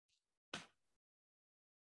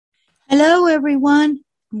Hello, everyone.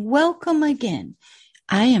 Welcome again.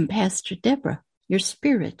 I am Pastor Deborah, your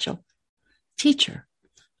spiritual teacher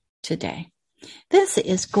today. This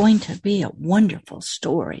is going to be a wonderful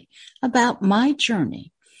story about my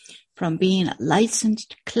journey from being a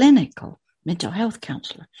licensed clinical mental health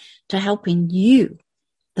counselor to helping you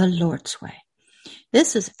the Lord's way.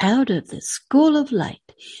 This is out of the School of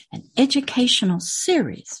Light, an educational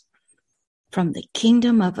series from the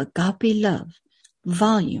Kingdom of Agape Love,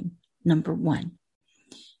 Volume Number 1.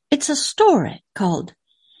 It's a story called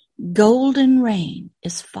Golden Rain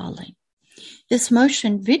is Falling. This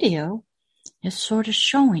motion video is sort of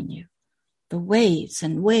showing you the waves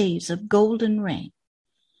and waves of golden rain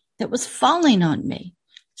that was falling on me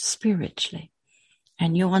spiritually.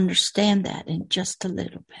 And you'll understand that in just a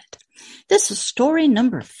little bit. This is story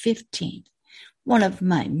number 15, one of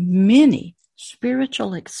my many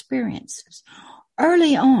spiritual experiences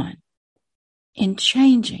early on in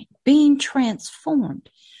changing, being transformed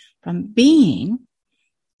from being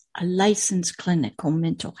a licensed clinical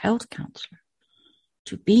mental health counselor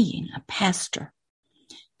to being a pastor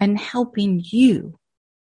and helping you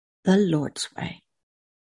the Lord's way.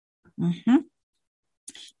 I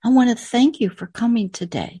want to thank you for coming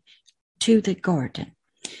today to the garden.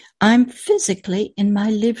 I'm physically in my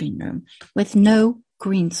living room with no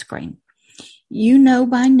green screen. You know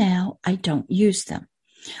by now I don't use them.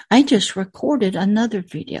 I just recorded another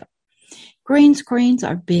video. Green screens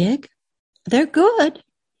are big. They're good.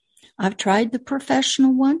 I've tried the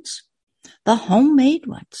professional ones, the homemade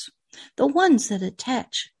ones, the ones that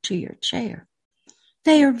attach to your chair.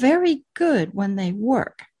 They are very good when they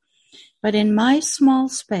work. But in my small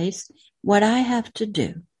space, what I have to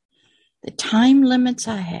do, the time limits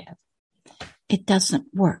I have, it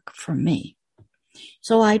doesn't work for me.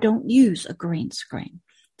 So I don't use a green screen.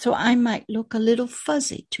 So I might look a little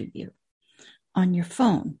fuzzy to you on your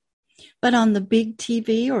phone. But on the big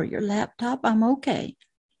TV or your laptop, I'm okay.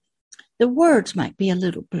 The words might be a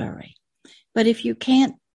little blurry. But if you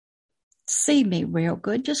can't see me real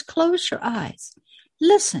good, just close your eyes.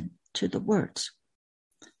 Listen to the words.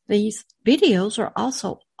 These videos are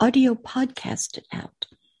also audio podcasted out.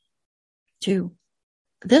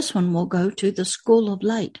 This one will go to the School of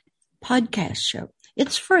Light podcast show.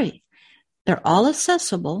 It's free. They're all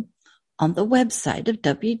accessible on the website of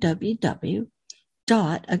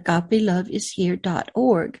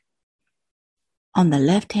www.agapeloveishere.org on the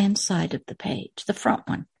left-hand side of the page, the front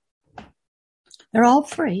one. They're all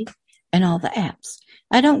free and all the apps.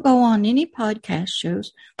 I don't go on any podcast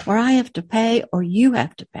shows where I have to pay or you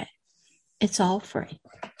have to pay. It's all free.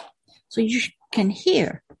 So you can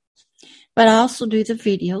hear. But I also do the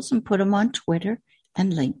videos and put them on Twitter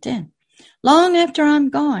and LinkedIn. Long after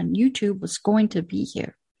I'm gone, YouTube was going to be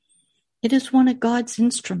here. It is one of God's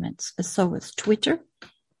instruments, as so is Twitter,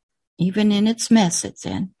 even in its mess it's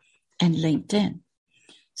in, and LinkedIn.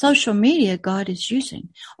 Social media God is using.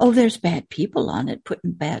 Oh, there's bad people on it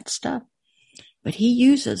putting bad stuff. But he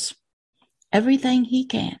uses everything he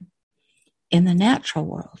can in the natural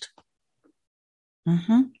world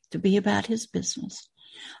to be about his business.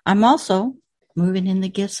 I'm also moving in the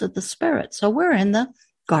gifts of the Spirit. So we're in the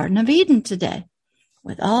Garden of Eden today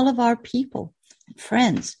with all of our people and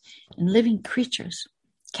friends and living creatures,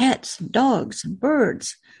 cats and dogs and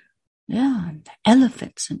birds. Yeah, and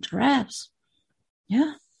elephants and giraffes.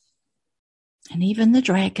 Yeah. And even the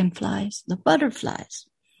dragonflies, the butterflies,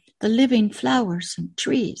 the living flowers and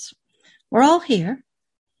trees. We're all here,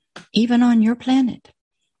 even on your planet,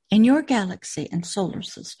 in your galaxy and solar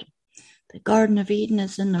system. The Garden of Eden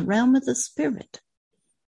is in the realm of the Spirit.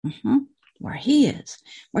 Where he is,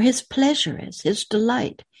 where his pleasure is, his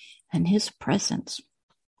delight, and his presence.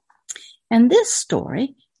 And this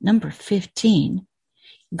story, number 15,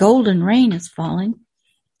 Golden Rain is Falling,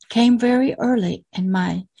 came very early in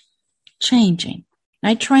my changing,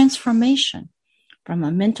 my transformation from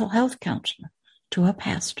a mental health counselor to a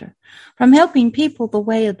pastor, from helping people the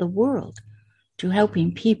way of the world to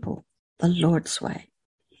helping people the Lord's way.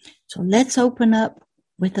 So let's open up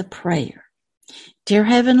with a prayer. Dear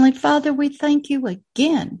Heavenly Father, we thank you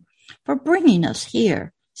again for bringing us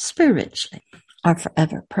here spiritually, our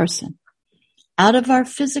forever person, out of our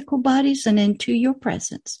physical bodies and into your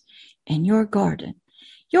presence in your garden,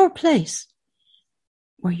 your place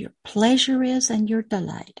where your pleasure is and your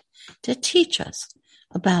delight to teach us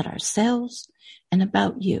about ourselves and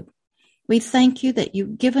about you. We thank you that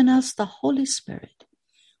you've given us the Holy Spirit,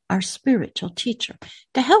 our spiritual teacher,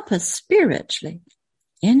 to help us spiritually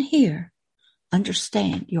in here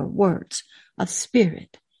understand your words of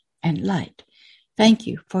spirit and light. Thank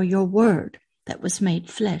you for your word that was made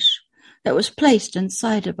flesh, that was placed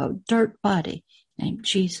inside of a dirt body named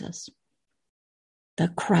Jesus. the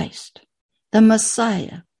Christ, the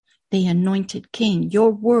Messiah, the anointed King, your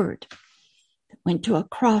word that went to a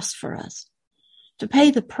cross for us, to pay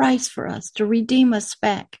the price for us, to redeem us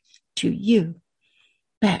back to you,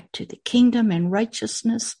 back to the kingdom and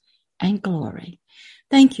righteousness and glory.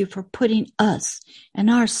 Thank you for putting us and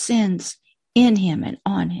our sins in him and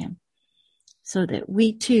on him, so that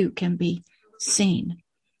we too can be seen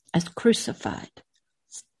as crucified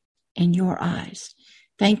in your eyes.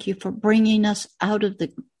 Thank you for bringing us out of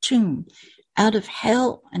the tomb, out of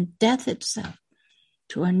hell and death itself,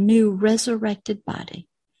 to a new resurrected body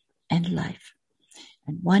and life.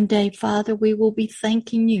 And one day, Father, we will be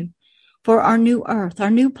thanking you for our new earth,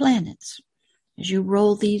 our new planets, as you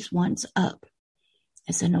roll these ones up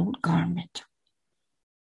as an old garment.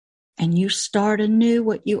 And you start anew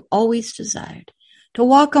what you always desired, to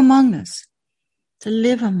walk among us, to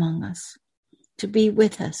live among us, to be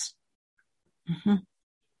with us,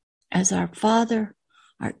 as our Father,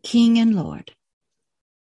 our King and Lord,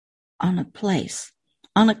 on a place,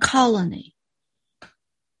 on a colony,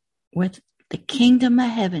 with the kingdom of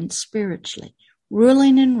heaven spiritually,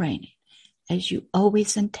 ruling and reigning as you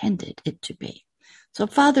always intended it to be. So,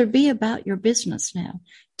 Father, be about your business now.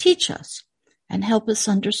 Teach us and help us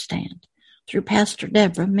understand, through Pastor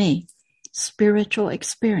Deborah, me, spiritual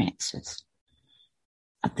experiences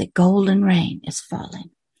of the golden rain is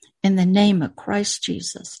falling. In the name of Christ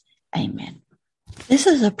Jesus, amen. This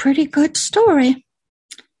is a pretty good story,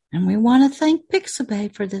 and we want to thank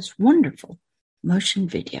Pixabay for this wonderful motion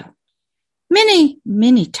video. Many,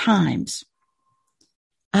 many times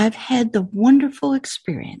I've had the wonderful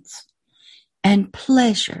experience and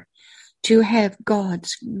pleasure to have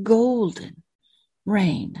God's golden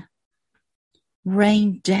rain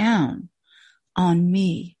down on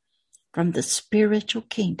me from the spiritual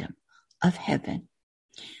kingdom of heaven.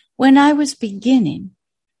 When I was beginning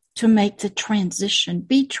to make the transition,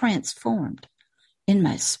 be transformed in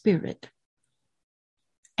my spirit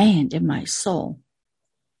and in my soul,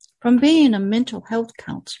 from being a mental health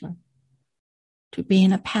counselor to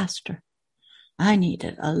being a pastor, I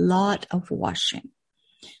needed a lot of washing.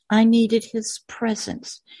 I needed his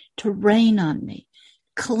presence to rain on me,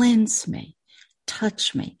 cleanse me,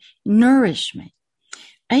 touch me, nourish me.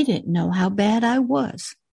 I didn't know how bad I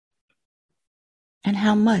was and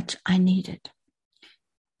how much I needed.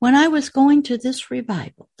 When I was going to this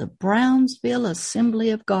revival, the Brownsville Assembly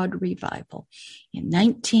of God revival in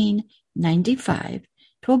 1995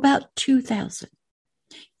 to about 2000,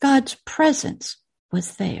 God's presence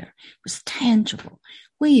was there, was tangible.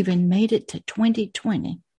 We even made it to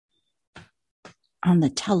 2020 on the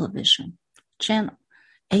television channel,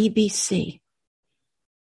 ABC.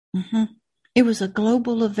 It was a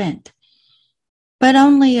global event, but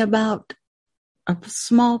only about a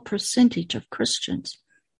small percentage of Christians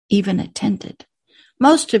even attended.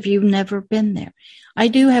 Most of you never been there. I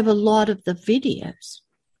do have a lot of the videos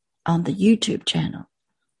on the YouTube channel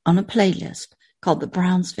on a playlist called the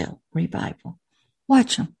Brownsville Revival.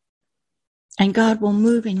 Watch them. And God will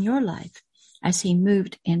move in your life as he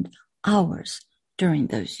moved in ours during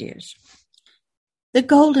those years. The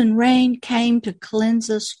golden rain came to cleanse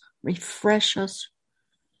us, refresh us,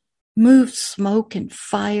 move smoke and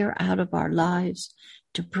fire out of our lives,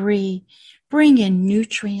 debris, bring in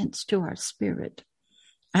nutrients to our spirit.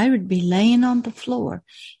 I would be laying on the floor.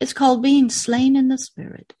 It's called being slain in the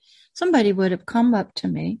spirit. Somebody would have come up to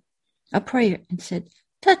me, a prayer, and said,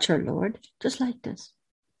 "Touch her, Lord," just like this.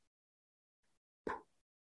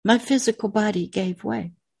 My physical body gave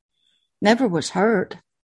way. Never was hurt.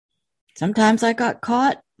 Sometimes I got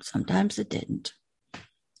caught, sometimes it didn't.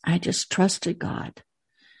 I just trusted God.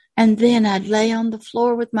 And then I'd lay on the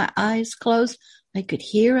floor with my eyes closed. I could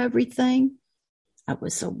hear everything. I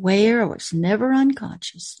was aware. I was never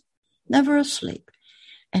unconscious, never asleep.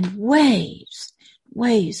 And waves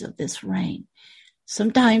of this rain.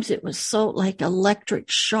 Sometimes it was so like electric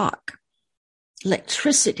shock,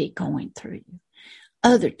 electricity going through you.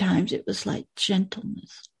 Other times it was like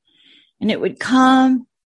gentleness. And it would come,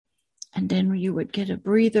 and then you would get a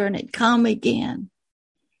breather, and it'd come again.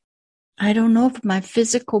 I don't know if my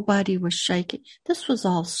physical body was shaking. This was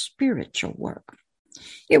all spiritual work.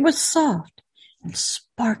 It was soft and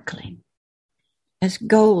sparkling as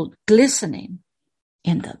gold glistening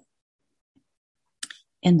in the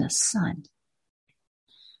sun.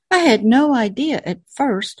 I had no idea at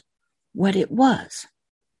first what it was.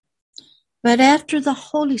 But after the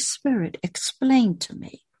Holy Spirit explained to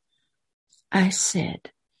me, I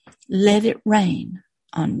said, "Let it rain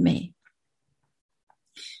on me."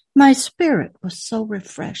 My spirit was so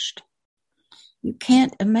refreshed. You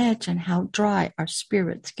can't imagine how dry our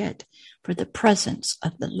spirits get for the presence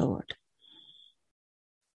of the Lord.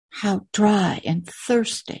 how dry and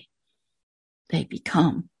thirsty they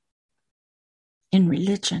become in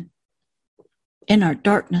religion, in our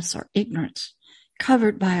darkness or ignorance,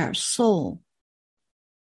 covered by our soul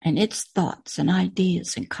and its thoughts and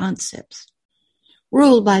ideas and concepts,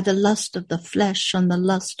 ruled by the lust of the flesh and the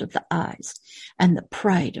lust of the eyes and the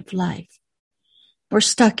pride of life. We're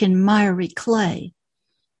stuck in miry clay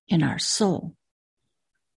in our soul,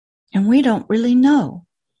 and we don't really know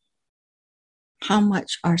how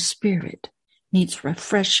much our spirit needs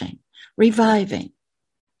refreshing, reviving,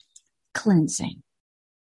 cleansing.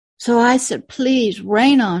 So I said, please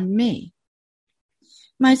rain on me.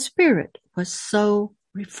 My spirit was so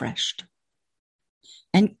refreshed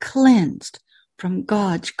and cleansed from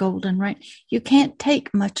God's golden rain. You can't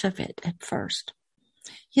take much of it at first.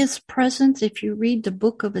 His presence, if you read the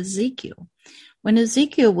book of Ezekiel, when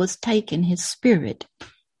Ezekiel was taken, his spirit,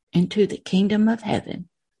 into the kingdom of heaven,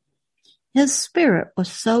 his spirit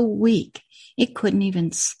was so weak, it couldn't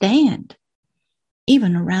even stand,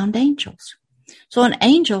 even around angels. So an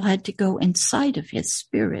angel had to go inside of his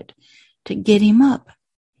spirit to get him up.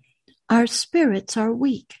 Our spirits are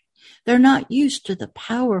weak. They're not used to the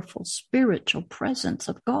powerful spiritual presence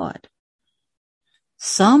of God.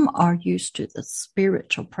 Some are used to the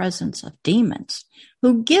spiritual presence of demons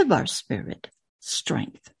who give our spirit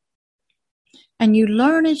strength. And you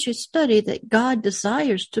learn as you study that God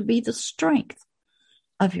desires to be the strength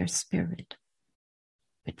of your spirit.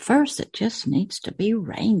 But first, it just needs to be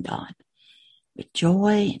rained on with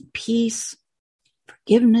joy and peace,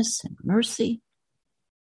 forgiveness and mercy,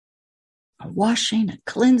 a washing, a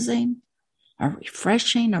cleansing, a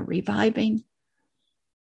refreshing, a reviving.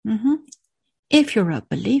 If you're a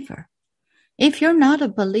believer. If you're not a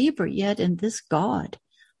believer yet in this God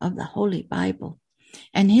of the Holy Bible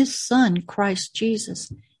and his Son, Christ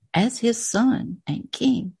Jesus, as his Son and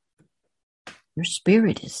King, your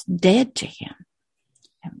spirit is dead to him.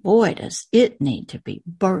 And boy, does it need to be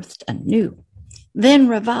birthed anew, then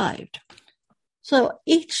revived. So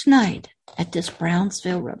each night at this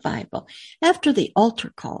Brownsville revival, after the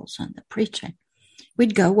altar calls on the preaching,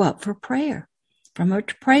 we'd go up for prayer from a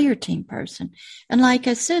prayer team person. And like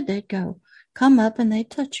I said, they'd come up and they'd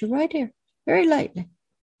touch you right here, very lightly.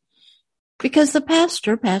 Because the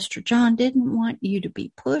Pastor John, didn't want you to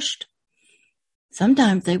be pushed.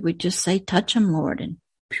 Sometimes they would just say, touch him, Lord. And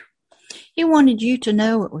he wanted you to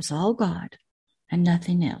know it was all God and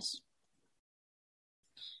nothing else.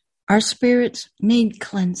 Our spirits need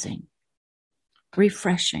cleansing,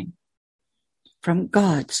 refreshing from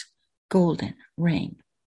God's golden rain.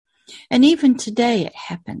 And even today it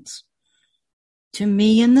happens to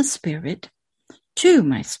me in the spirit, to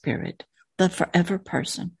my spirit, the forever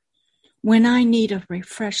person, when I need a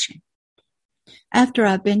refreshing. After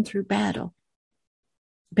I've been through battle,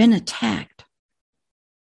 been attacked,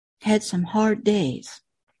 had some hard days,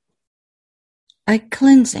 a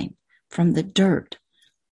cleansing from the dirt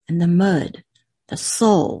and the mud, the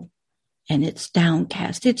soul, and its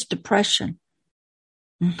downcast, its depression,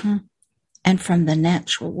 and from the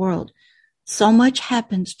natural world. So much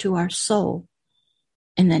happens to our soul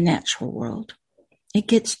in the natural world. It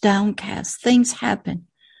gets downcast. Things happen.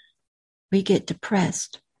 We get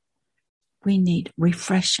depressed. We need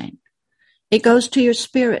refreshing. It goes to your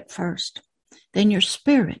spirit first. Then your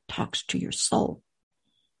spirit talks to your soul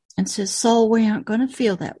and says, soul, we aren't going to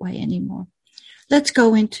feel that way anymore. Let's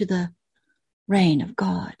go into the rain of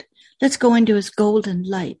God. Let's go into his golden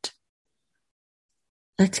light.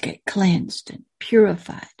 Let's get cleansed and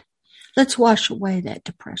purified. Let's wash away that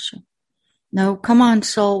depression. No, come on,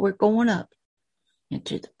 soul, we're going up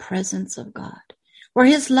into the presence of God, where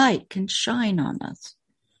his light can shine on us,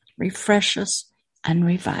 refresh us, and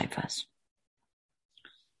revive us.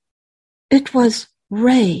 It was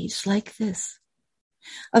rays like this,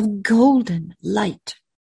 of golden light,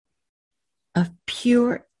 of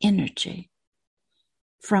pure energy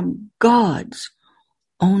from God's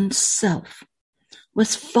own self,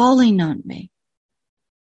 was falling on me.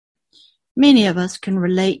 Many of us can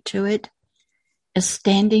relate to it as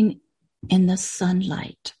standing in the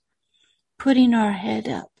sunlight, putting our head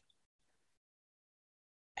up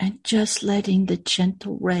and just letting the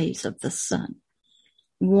gentle rays of the sun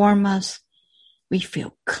warm us. We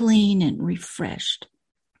feel clean and refreshed.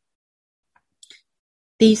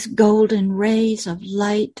 These golden rays of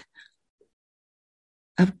light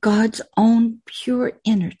of God's own pure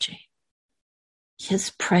energy,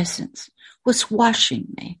 his presence was washing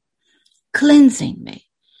me, cleansing me,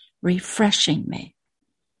 refreshing me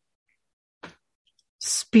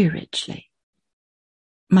spiritually,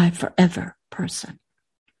 my forever person.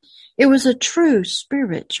 It was a true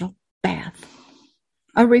spiritual bath,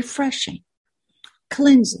 a refreshing,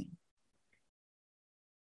 cleansing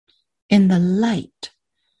in the light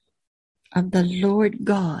of the Lord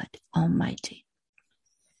God Almighty.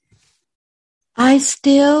 I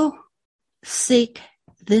still seek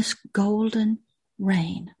this golden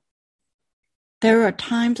rain. There are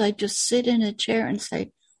times I just sit in a chair and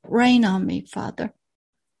say, rain on me, Father.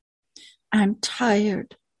 I'm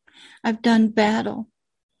tired. I've done battle.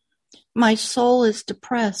 My soul is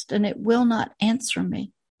depressed and it will not answer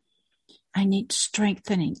me. I need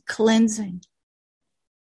strengthening, cleansing.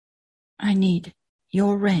 I need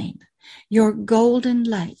your rain, your golden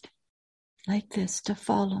light like this to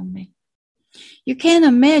fall on me. You can't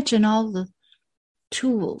imagine all the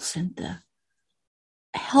tools and the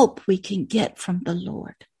help we can get from the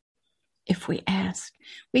Lord if we ask.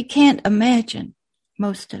 We can't imagine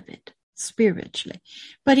most of it spiritually,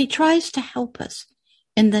 but he tries to help us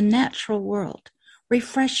in the natural world,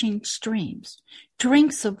 refreshing streams,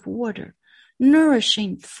 drinks of water,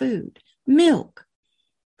 nourishing food, milk,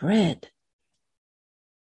 bread,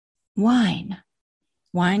 wine.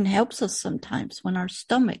 Wine helps us sometimes when our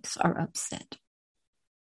stomachs are upset.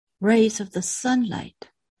 Rays of the sunlight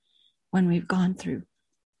when we've gone through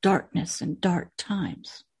darkness and dark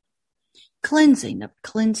times. Cleansing of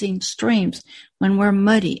cleansing streams when we're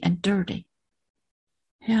muddy and dirty.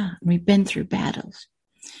 Yeah, we've been through battles.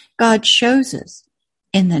 God shows us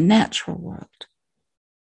in the natural world.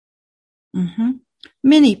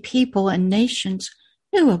 Many people and nations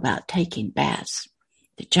knew about taking baths.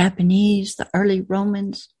 The Japanese, the early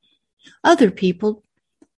Romans, other people,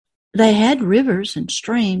 they had rivers and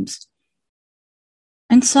streams.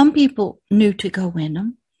 And some people knew to go in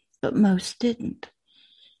them, but most didn't.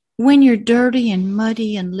 When you're dirty and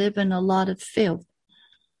muddy and live in a lot of filth,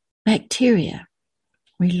 bacteria,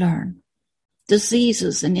 we learn,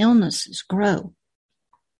 diseases and illnesses grow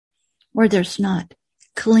where there's not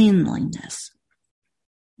cleanliness.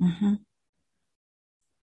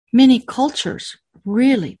 Many cultures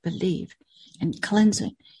really believe in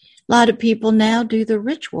cleansing. A lot of people now do the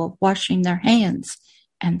ritual of washing their hands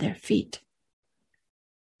and their feet.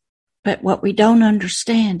 But what we don't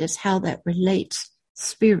understand is how that relates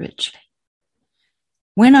spiritually.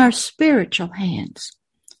 When our spiritual hands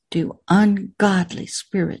do ungodly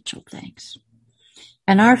spiritual things,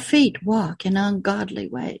 and our feet walk in ungodly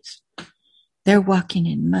ways, they're walking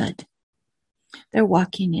in mud. They're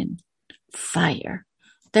walking in fire.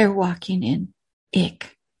 They're walking in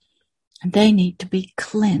ick. And they need to be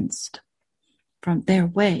cleansed from their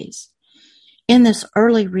ways. In this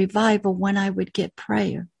early revival, when I would get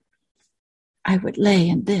prayer, I would lay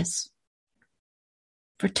in this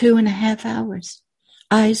for 2.5 hours,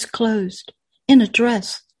 eyes closed, in a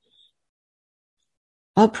dress.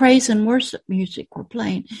 While praise and worship music were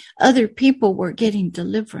playing, other people were getting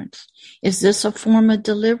deliverance. Is this a form of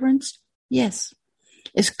deliverance? Yes.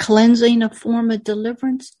 Is cleansing a form of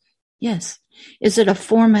deliverance? Yes. Is it a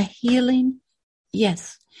form of healing?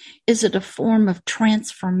 Yes. Is it a form of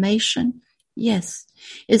transformation? Yes.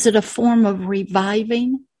 Is it a form of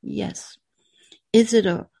reviving? Yes. Is it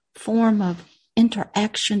a form of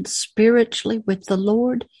interaction spiritually with the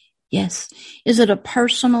Lord? Yes. Is it a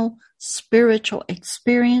personal spiritual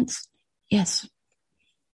experience? Yes.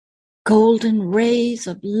 Golden rays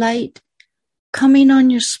of light coming on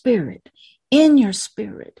your spirit, in your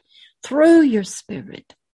spirit, through your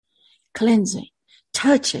spirit, cleansing,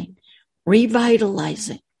 touching,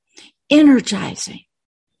 revitalizing, energizing,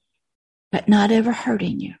 but not ever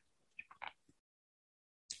hurting you.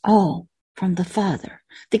 All from the Father,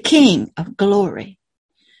 the King of glory,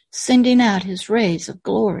 sending out his rays of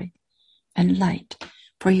glory and light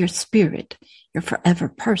for your spirit, your forever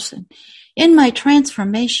person. In my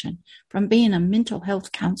transformation from being a mental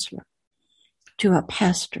health counselor to a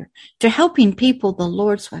pastor, to helping people the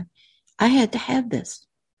Lord's way, I had to have this.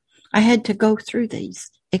 I had to go through these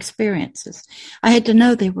experiences. I had to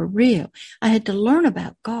know they were real. I had to learn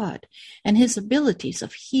about God and his abilities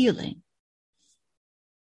of healing.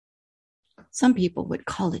 Some people would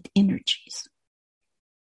call it energies.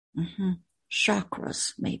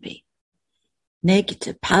 Chakras, maybe.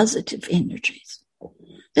 Negative, positive energies.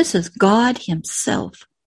 This is God himself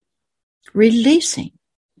releasing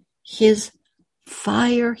his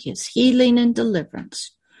fire, his healing and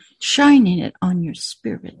deliverance, shining it on your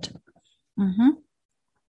spirit.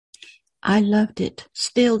 I loved it,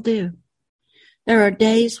 still do. There are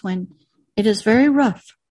days when it is very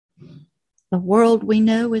rough. The world we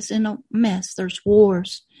know is in a mess. There's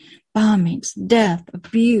wars, bombings, death,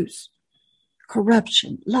 abuse,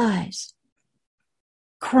 corruption, lies,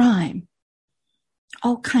 crime,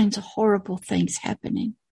 all kinds of horrible things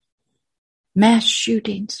happening. Mass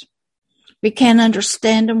shootings, We can't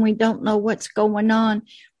understand them. We don't know what's going on.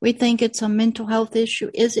 We think it's a mental health issue.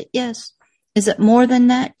 Is it? Yes. Is it more than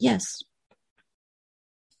that? Yes.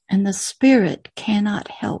 And the spirit cannot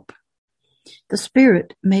help. The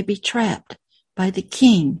spirit may be trapped by the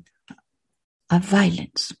king of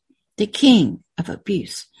violence, the king of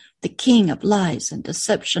abuse, the king of lies and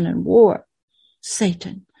deception and war,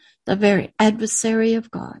 Satan, the very adversary of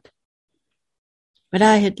God. But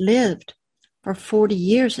I had lived for 40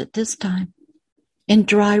 years at this time in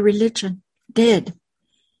dry religion, dead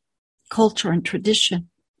culture and tradition.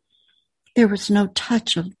 There was no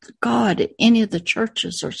touch of God at any of the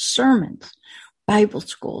churches or sermons, Bible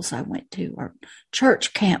schools I went to, or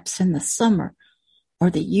church camps in the summer, or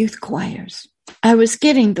the youth choirs. I was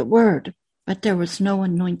getting the word, but there was no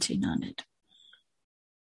anointing on it.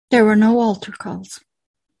 There were no altar calls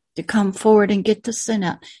to come forward and get the sin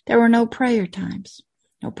out. There were no prayer times,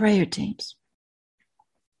 no prayer teams.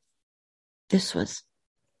 This was,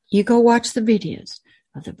 you go watch the videos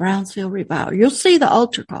of the Brownsville revival. You'll see the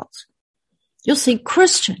altar calls. You'll see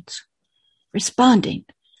Christians responding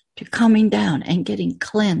to coming down and getting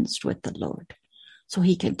cleansed with the Lord so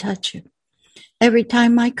he can touch you. Every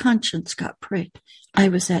time my conscience got pricked, I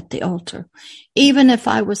was at the altar, even if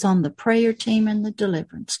I was on the prayer team and the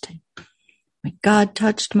deliverance team. When God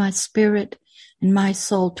touched my spirit and my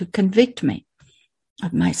soul to convict me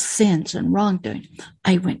of my sins and wrongdoing,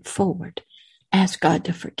 I went forward, asked God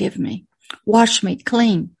to forgive me, wash me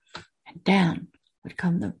clean, and down would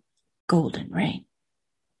come the golden rain.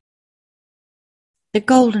 The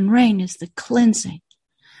golden rain is the cleansing,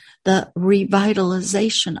 the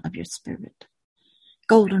revitalization of your spirit.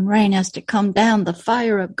 Golden rain has to come down. The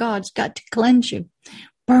fire of God's got to cleanse you.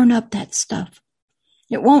 Burn up that stuff.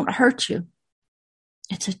 It won't hurt you.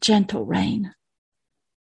 It's a gentle rain.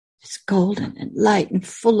 It's golden and light and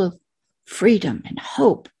full of freedom and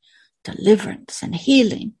hope, deliverance and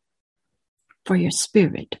healing for your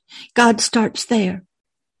spirit. God starts there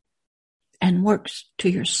and works to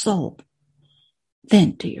your soul,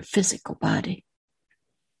 then to your physical body.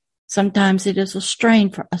 Sometimes it is a strain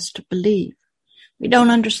for us to believe. We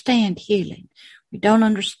don't understand healing. We don't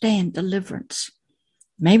understand deliverance.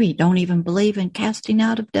 Maybe you don't even believe in casting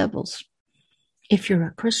out of devils. If you're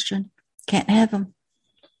a Christian, can't have them.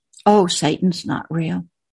 Oh, Satan's not real.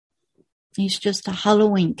 He's just a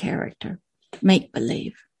Halloween character,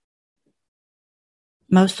 make-believe.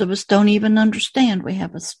 Most of us don't even understand we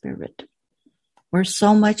have a spirit. We're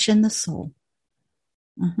so much in the soul.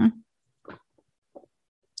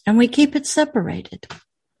 And we keep it separated.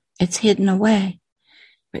 It's hidden away.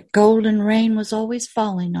 But golden rain was always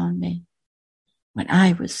falling on me when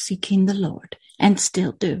I was seeking the Lord, and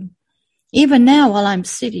still do. Even now while I'm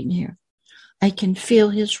sitting here, I can feel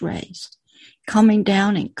his rays coming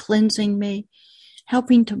down and cleansing me,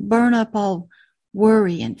 helping to burn up all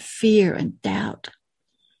worry and fear and doubt,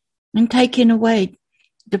 and taking away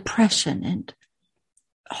depression and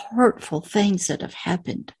hurtful things that have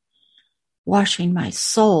happened, washing my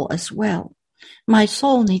soul as well. My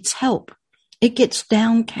soul needs help. It gets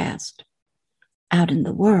downcast out in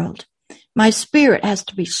the world. My spirit has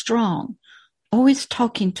to be strong, always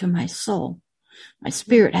talking to my soul. My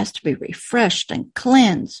spirit has to be refreshed and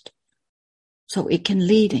cleansed so it can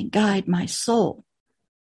lead and guide my soul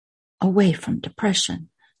away from depression,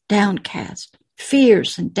 downcast,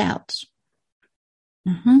 fears and doubts.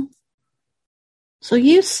 So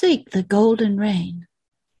you seek the golden rain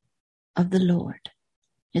of the Lord,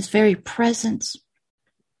 his very presence,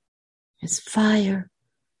 his fire,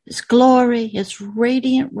 his glory, his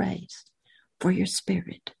radiant rays for your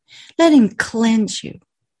spirit. Let him cleanse you.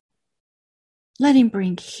 Let him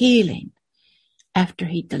bring healing after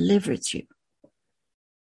he delivers you.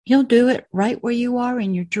 He'll do it right where you are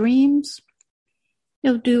in your dreams.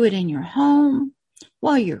 He'll do it in your home,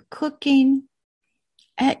 while you're cooking,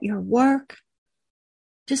 at your work.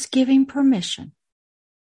 Just give him permission.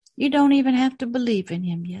 You don't even have to believe in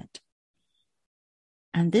him yet.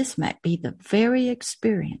 And this might be the very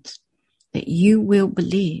experience that you will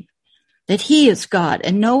believe that he is God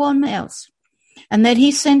and no one else, and that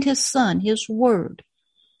he sent his son, his word,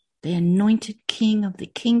 the anointed king of the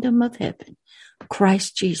kingdom of heaven,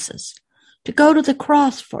 Christ Jesus, to go to the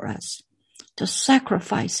cross for us, to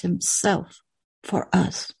sacrifice himself for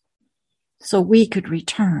us, so we could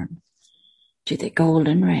return to the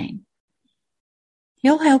golden rain.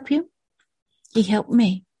 He'll help you. He helped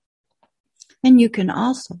me. And you can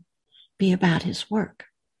also be about his work.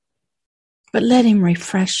 But let him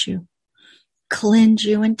refresh you, cleanse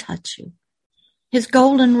you, and touch you. His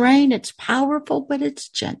golden rain, it's powerful, but it's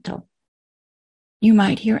gentle. You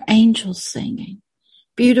might hear angels singing,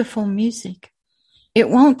 beautiful music. It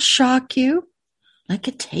won't shock you like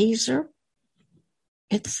a taser.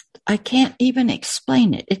 I can't even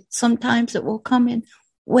explain it. Sometimes it will come in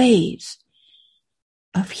waves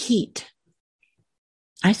of heat.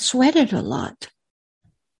 I sweated a lot.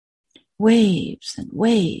 Waves and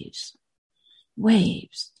waves,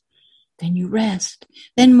 waves. Then you rest.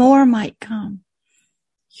 Then more might come.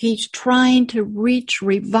 He's trying to reach,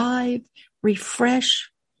 revive,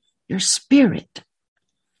 refresh your spirit.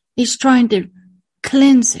 He's trying to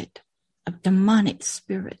cleanse it of demonic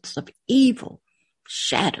spirits, of evil,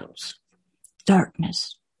 shadows,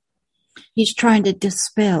 darkness. He's trying to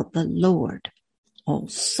dispel the Lord, old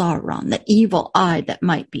Sauron, the evil eye that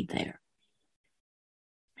might be there.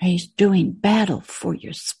 He's doing battle for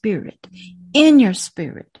your spirit, in your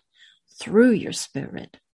spirit, through your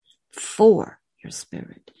spirit, for your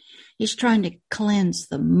spirit. He's trying to cleanse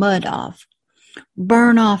the mud off,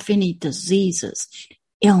 burn off any diseases,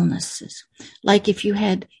 illnesses, like if you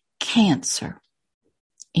had cancer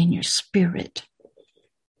in your spirit.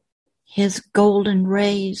 His golden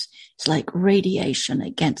rays is like radiation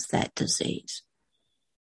against that disease.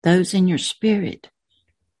 Those in your spirit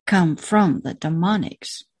come from the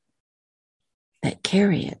demonics that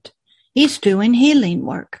carry it. He's doing healing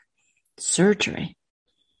work, surgery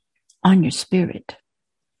on your spirit.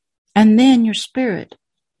 And then your spirit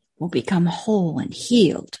will become whole and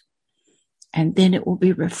healed. And then it will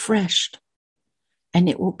be refreshed. And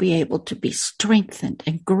it will be able to be strengthened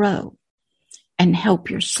and grow and help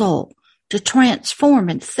your soul to transform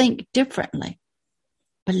and think differently,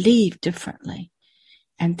 believe differently.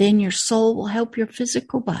 And then your soul will help your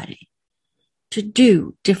physical body to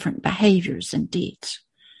do different behaviors and deeds.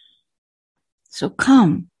 So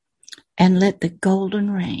come and let the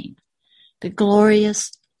golden rain, the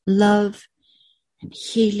glorious love and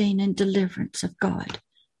healing and deliverance of God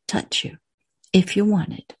touch you if you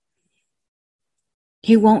want it.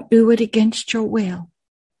 He won't do it against your will.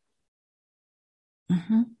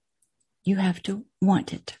 You have to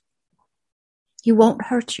want it. He won't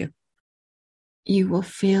hurt you. You will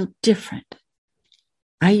feel different.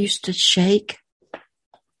 I used to shake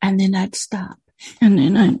and then I'd stop. And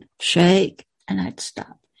then I'd shake and I'd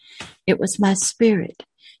stop. It was my spirit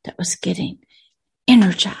that was getting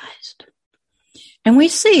energized. And we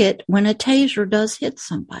see it when a taser does hit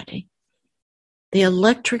somebody. The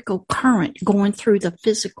electrical current going through the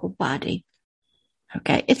physical body.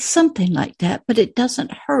 Okay, it's something like that, but it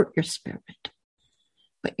doesn't hurt your spirit.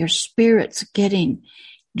 But your spirit's getting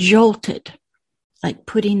jolted, like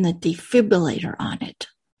putting the defibrillator on it,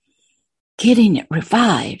 getting it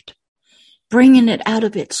revived, bringing it out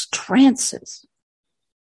of its trances,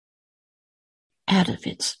 out of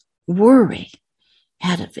its worry,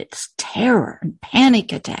 out of its terror and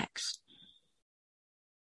panic attacks,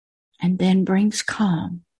 and then brings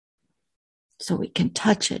calm so we can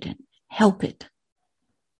touch it and help it.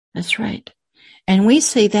 That's right. And we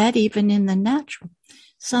see that even in the natural.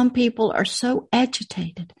 Some people are so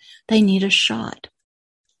agitated, they need a shot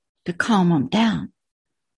to calm them down.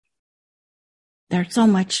 There's so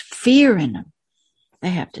much fear in them, they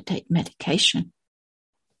have to take medication.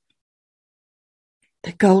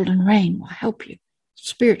 The golden rain will help you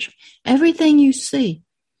spiritually. Everything you see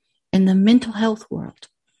in the mental health world,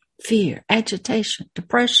 fear, agitation,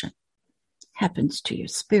 depression, happens to your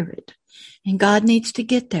spirit. And God needs to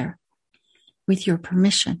get there with your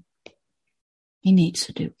permission. He needs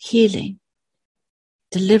to do healing,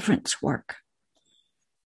 deliverance work.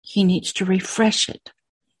 He needs to refresh it,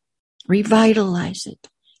 revitalize it,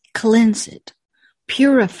 cleanse it,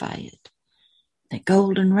 purify it. The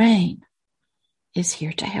golden rain is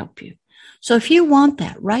here to help you. So if you want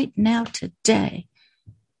that right now, today,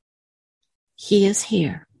 He is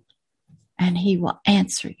here and He will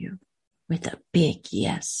answer you with a big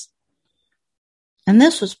yes. And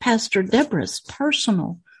this was Pastor Deborah's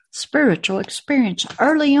personal spiritual experience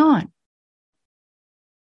early on.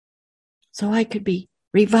 So I could be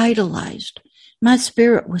revitalized. My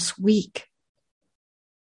spirit was weak.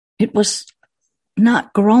 It was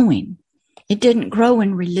not growing. It didn't grow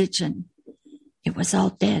in religion. It was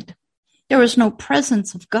all dead. There was no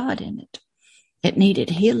presence of God in it. It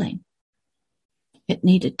needed healing. It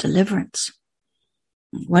needed deliverance.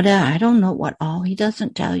 I don't know what all. He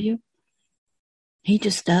doesn't tell you. He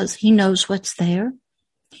just does. He knows what's there.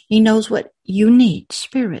 He knows what you need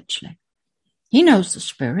spiritually. He knows the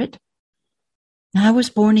spirit. Now, I was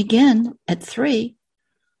born again at 3,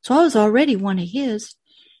 so I was already one of His,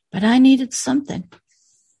 but I needed something,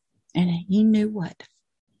 and He knew what.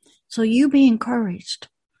 So you be encouraged.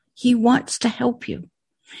 He wants to help you.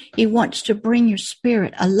 He wants to bring your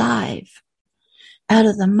spirit alive out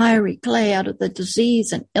of the miry clay, out of the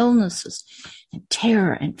disease and illnesses and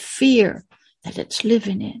terror and fear that it's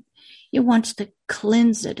living in. He wants to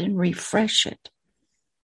cleanse it and refresh it.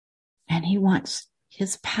 And he wants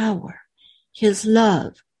his power, his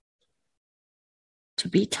love to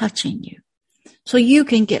be touching you so you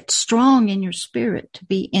can get strong in your spirit to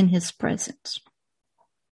be in his presence.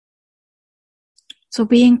 So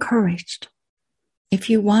be encouraged. If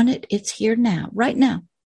you want it, it's here now, right now.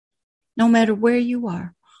 No matter where you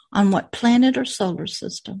are, on what planet or solar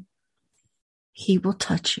system, he will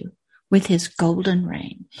touch you with his golden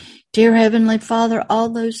rain. Dear Heavenly Father, all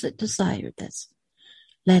those that desire this,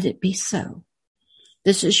 let it be so.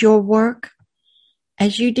 This is your work.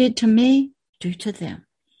 As you did to me, do to them.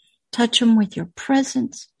 Touch them with your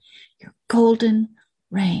presence, your golden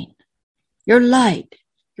rain, your light,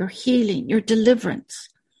 your healing, your deliverance,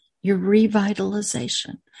 your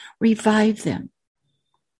revitalization. Revive them.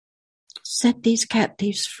 Set these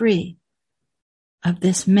captives free of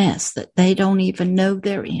this mess that they don't even know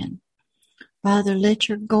they're in. Father, let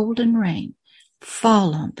your golden rain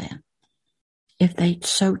fall on them if they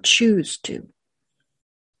so choose to.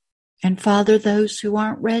 And Father, those who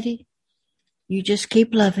aren't ready, you just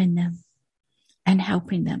keep loving them and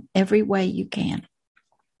helping them every way you can.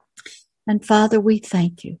 And Father, we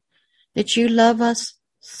thank you that you love us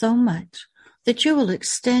so much that you will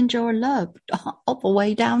extend your love all the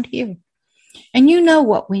way down here. And you know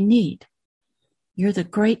what we need. You're the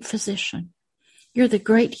great physician. You're the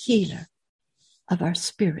great healer of our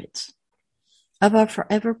spirits, of our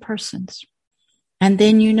forever persons. And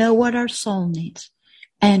then you know what our soul needs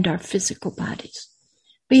and our physical bodies.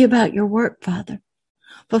 Be about your work, Father.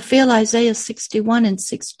 Fulfill Isaiah 61 and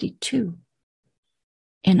 62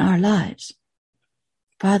 in our lives.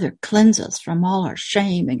 Father, cleanse us from all our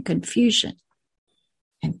shame and confusion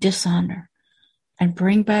and dishonor and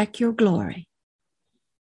bring back your glory,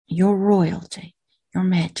 your royalty, your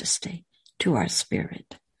majesty to our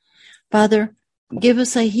spirit. Father, give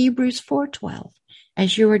us a Hebrews 4:12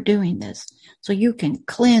 as you are doing this so you can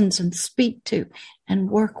cleanse and speak to and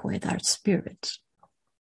work with our spirits.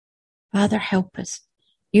 Father, help us.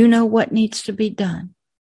 You know what needs to be done.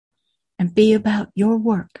 And be about your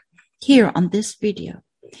work here on this video.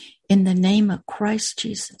 In the name of Christ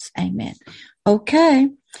Jesus, amen. Okay,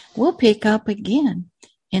 we'll pick up again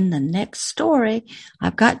in the next story.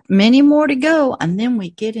 I've got many more to go, and then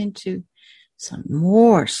we get into some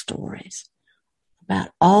more stories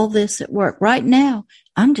about all this at work. Right now,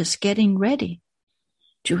 I'm just getting ready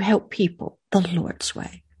to help people the Lord's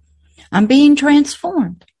way. I'm being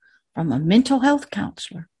transformed from a mental health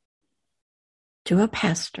counselor to a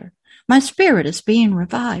pastor. My spirit is being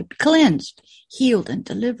revived, cleansed, healed, and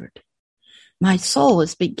delivered. My soul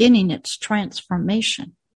is beginning its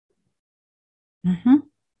transformation.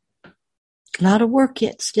 A lot of work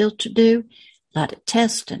yet still to do, a lot of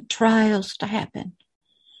tests and trials to happen.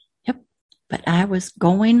 Yep, but I was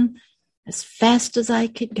going as fast as I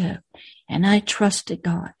could go, and I trusted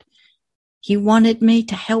God. He wanted me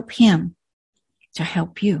to help him, to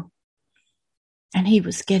help you. And he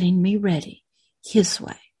was getting me ready his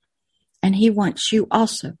way. And he wants you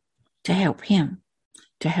also to help him,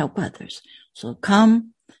 to help others. So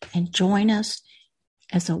come and join us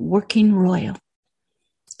as a working royal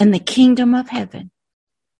in the kingdom of heaven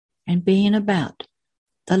and being about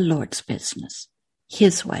the Lord's business,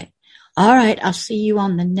 his way. All right, I'll see you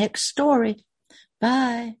on the next story.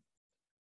 Bye.